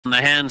In the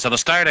hands of the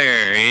starter.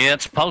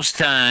 It's post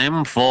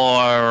time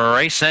for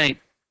race 8.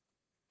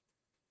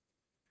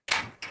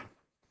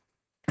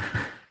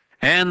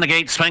 And the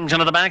gate swings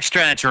into the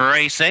backstretch.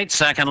 Race 8,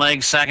 second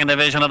leg, second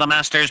division of the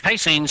Masters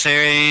Pacing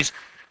Series.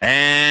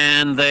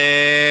 And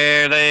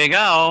there they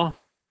go.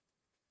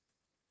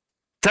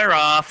 They're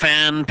off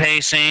and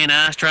pacing.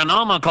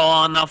 Astronomical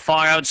on the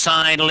far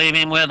outside,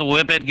 leaving with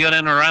Whip It Good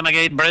and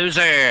Renegade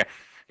Bruiser.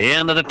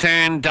 Into the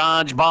turn,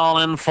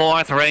 Dodgeball in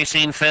fourth,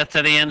 racing fifth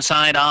to the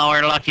inside,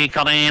 Our Lucky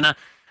Colleen.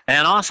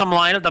 And Awesome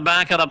Light at the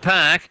back of the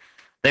pack.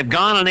 They've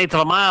gone an eighth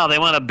of a mile. They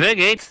went a big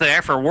eighth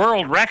there for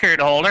world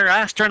record holder,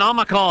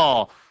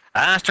 Astronomical.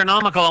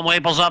 Astronomical and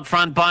Waples up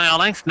front by a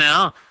length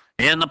now.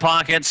 In the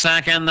pocket,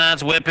 second,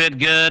 that's Whip It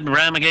Good.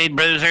 Renegade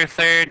Bruiser,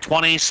 third,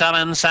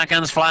 27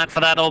 seconds flat for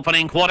that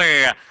opening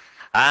quarter.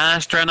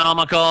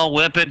 Astronomical,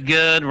 Whip It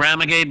Good,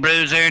 Renegade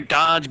Bruiser,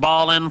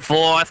 Dodgeball in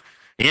fourth.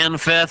 In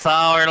fifth,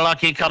 Our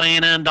Lucky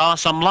Colleen and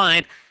Awesome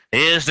Light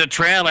is the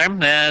trailer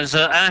as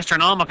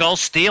Astronomical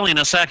stealing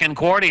a second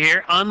quarter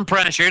here,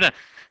 unpressured,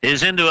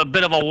 is into a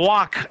bit of a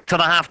walk to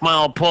the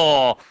half-mile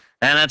pole.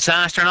 And it's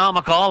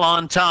Astronomical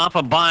on top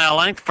by a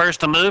length. First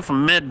to move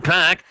from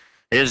mid-pack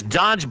is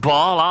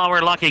Dodgeball.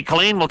 Our Lucky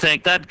Colleen will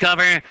take that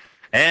cover.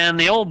 And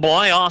the old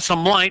boy,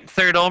 Awesome Light,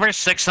 third over,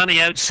 six on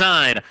the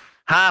outside.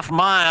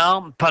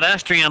 Half-mile,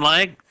 pedestrian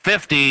leg,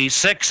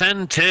 56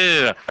 and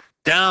 2.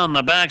 Down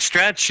the back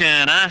stretch,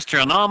 and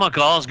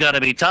Astronomical's got to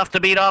be tough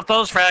to beat off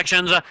those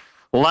fractions.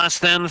 Less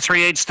than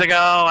 3/8 to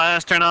go.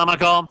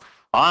 Astronomical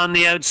on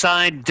the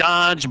outside.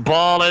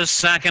 Dodgeball is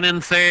second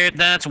and third.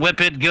 That's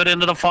Whip It Good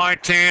into the far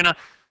turn.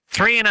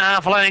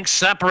 3.5 lengths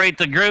separate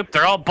the group.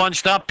 They're all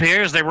bunched up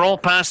here as they roll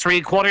past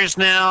three quarters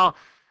now.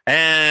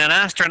 And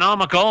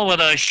Astronomical with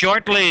a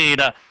short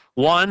lead.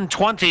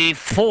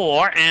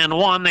 1:24 and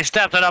 1. They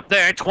stepped it up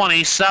there.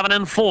 27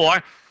 and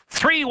 4.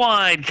 3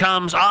 wide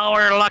comes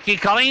Our Lucky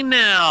Colleen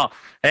now.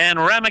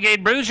 And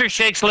Renegade Bruiser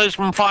shakes loose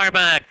from far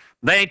back.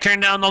 They turn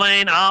down the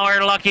lane.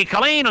 Our Lucky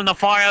Colleen on the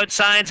far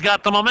outside's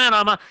got the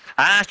momentum.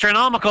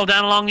 Astronomical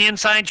down along the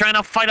inside trying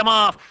to fight him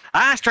off.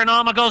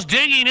 Astronomical's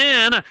digging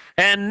in.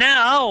 And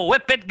now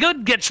Whip It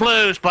Good gets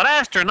loose. But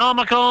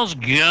Astronomical's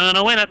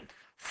gonna win it.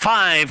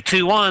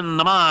 5-1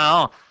 the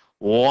mile.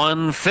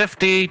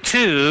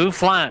 152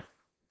 flat.